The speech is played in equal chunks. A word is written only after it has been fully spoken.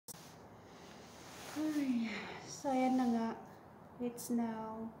So, ayan na nga. It's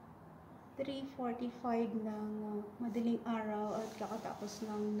now 3:45 ng madaling araw at kakatapos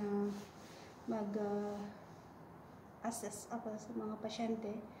lang na mag-assess ako sa mga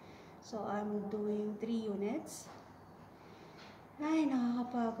pasyente. So, I'm doing 3 units. Ay,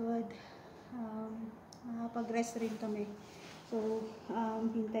 nakakapagod. Nakapag-rest rin kami. So,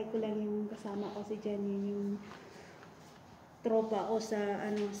 hintay ko lang yung kasama ko si Jenny, yung tropa ko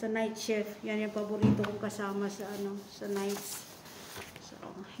sa night shift. Yan yung paborito kong kasama sa nights. So,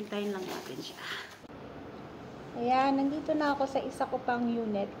 hintayin lang natin siya. Ayan, nandito na ako sa isa ko pang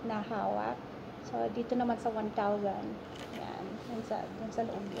unit na hawak. So, dito naman sa 1,000. Ayan, dun sa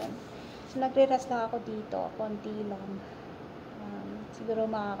loob yun. So, nagre-rest lang ako dito. Konti lang. Siguro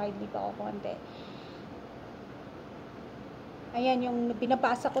makakaidlip ako konti. Ayan, yung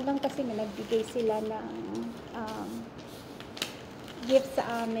binabasa ko lang kasi nagbigay sila ng gift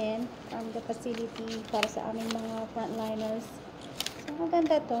sa amin from the facility para sa aming mga frontliners. So,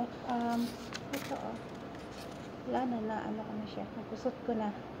 maganda to. Ito, wala na, ano ko na siya. Nagusot ko na.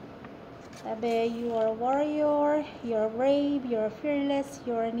 Sabi, you are a warrior, you're brave, you're fearless,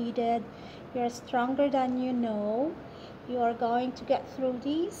 you're needed, you're stronger than you know, you are going to get through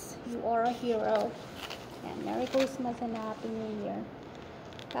this, you are a hero. Yan, Merry Christmas and Happy New Year.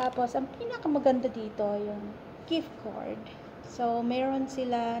 Tapos, ang pinakamaganda dito, yung gift card. So, meron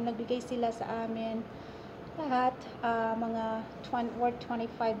sila, nagbigay sila sa amin lahat, mga worth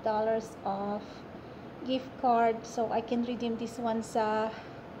 $25 off gift card. So, I can redeem this one sa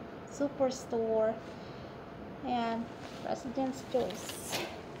Superstore. Ayan, President's Choice.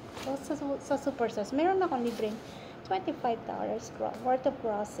 So, sa Superstore, meron akong libreng $25 worth of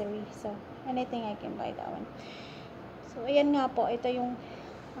grocery. So, anything I can buy that one. So, ayan nga po, ito yung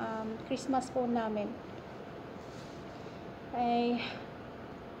Christmas po namin. Ay,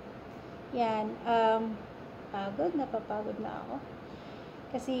 yan, napapagod na ako.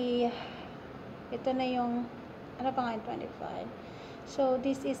 Kasi, ito na yung, ano pa nga yung 25. So,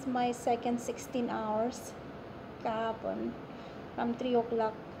 this is my second 16 hours kahapon. From 3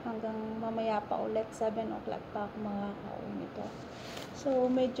 o'clock hanggang mamaya pa ulit, 7 o'clock pa ako makakauwi nito.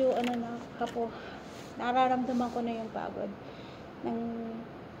 So, medyo, nararamdaman ko na yung pagod.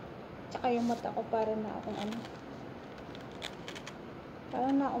 Tsaka yung mata ko para na akong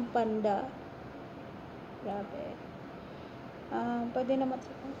parang na akong panda. Grabe. Pwede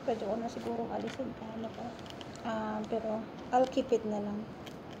ko na siguro alisin pero I'll keep it na lang.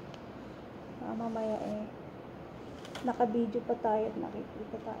 Mamaya naka-video pa tayo at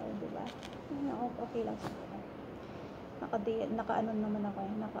nakikita tayo, diba? Okay lang siguro. Naka-ano naman ako,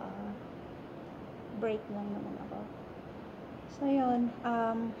 naka-break lang naman ako. So, yun.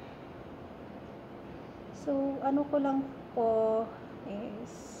 So, ano ko lang po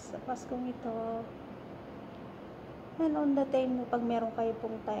is sa Paskong ito, and on the time, pag meron kayo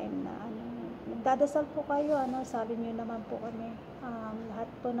pong time na magdadasal po kayo, sabi niyo naman po kami, lahat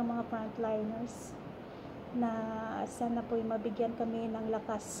po ng mga frontliners na sana po mabigyan kami ng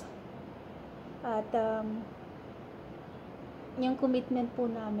lakas at yung commitment po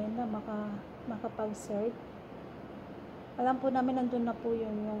namin na makapag-serve. Alam po namin nandun na po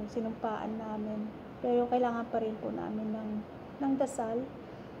yung sinumpaan namin, pero kailangan pa rin po namin ng dasal.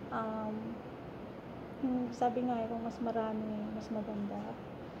 Sabi nga kung mas marami, mas maganda.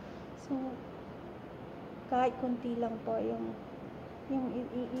 So, kahit kunti lang po yung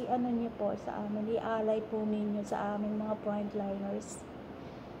i-ano niyo po sa amin, i-alay po ninyo sa aming mga frontliners.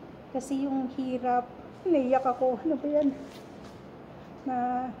 Kasi yung hirap, naiyak ako, ano ba yan? Na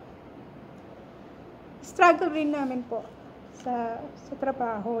struggle rin namin po sa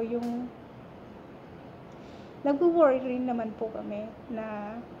trabaho, yung nag-worry rin naman po kami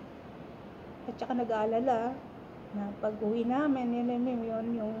na at saka nag-aalala na pag-uwi namin, yun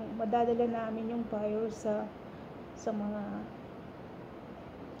yung madadala namin yung virus sa mga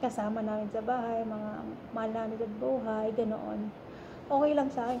kasama namin sa bahay, mga mahal namin sa buhay, ganoon. Okay lang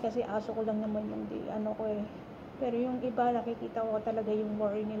sa akin kasi aso ko lang naman yung pero yung iba nakikita ko talaga yung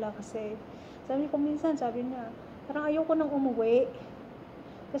worry nila kasi sabi niya, parang ayoko nang umuwi.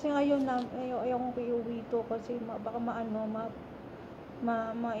 Kasi ayaw kong iuwi ito kasi baka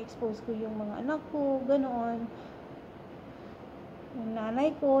ma-expose ko yung mga anak ko, ganoon. Yung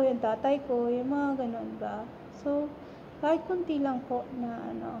nanay ko, yung tatay ko, yung mga ganoon ba. So, kahit kunti lang po na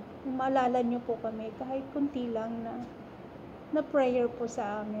kung maalala nyo po kami, kahit kunti lang na prayer po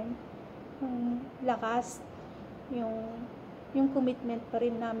sa amin. Yung lakas, yung commitment pa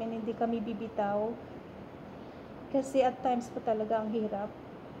rin namin, hindi kami bibitaw. Kasi at times po talaga ang hirap.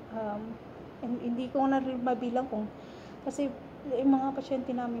 Hindi ko na rin mabilang kasi yung mga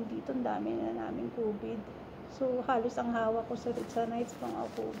pasyente namin dito, ang dami na namin COVID. So, halos ang hawak ko sa nights mga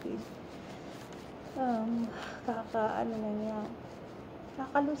COVID. Ano na niya.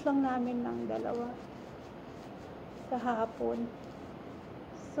 Kakalus lang namin ng 2 kahapon.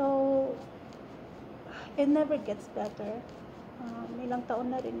 So, it never gets better. Ilang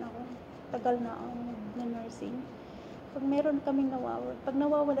taon na rin ako. Tagal na ako na nursing. Pag meron kaming pag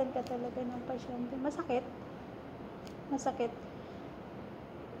nawawalan ka talaga ng pasyente, masakit. Masakit.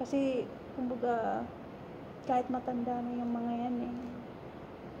 Kasi, kumbaga, kahit matanda na yung mga yan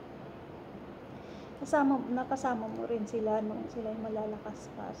nakasama mo rin sila nung sila yung malalakas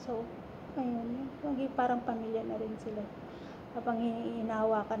pa. So, ayun, parang pamilya na rin sila. Habang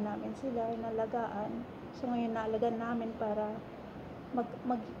hinahawakan namin sila, inalagaan. So, ngayon naalagaan namin para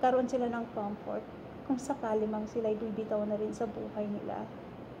magkaroon sila ng comfort. Kung sakali mang sila bibitaw na rin sa buhay nila.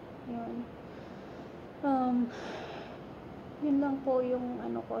 Yun. Yun lang po yung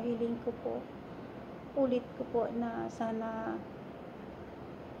hiling ko po. Ulit ko po na sana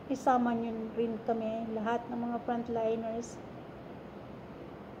isama nyo rin kami, lahat ng mga frontliners,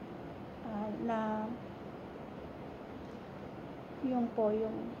 na yung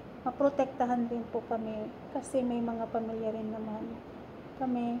maprotektahan din po kami kasi may mga pamilya rin naman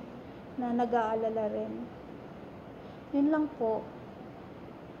kami na nag-aalala rin. Yun lang po.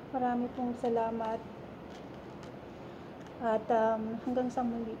 Marami pong salamat at hanggang sa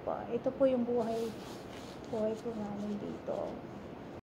muli po. Ito po yung buhay po namin dito.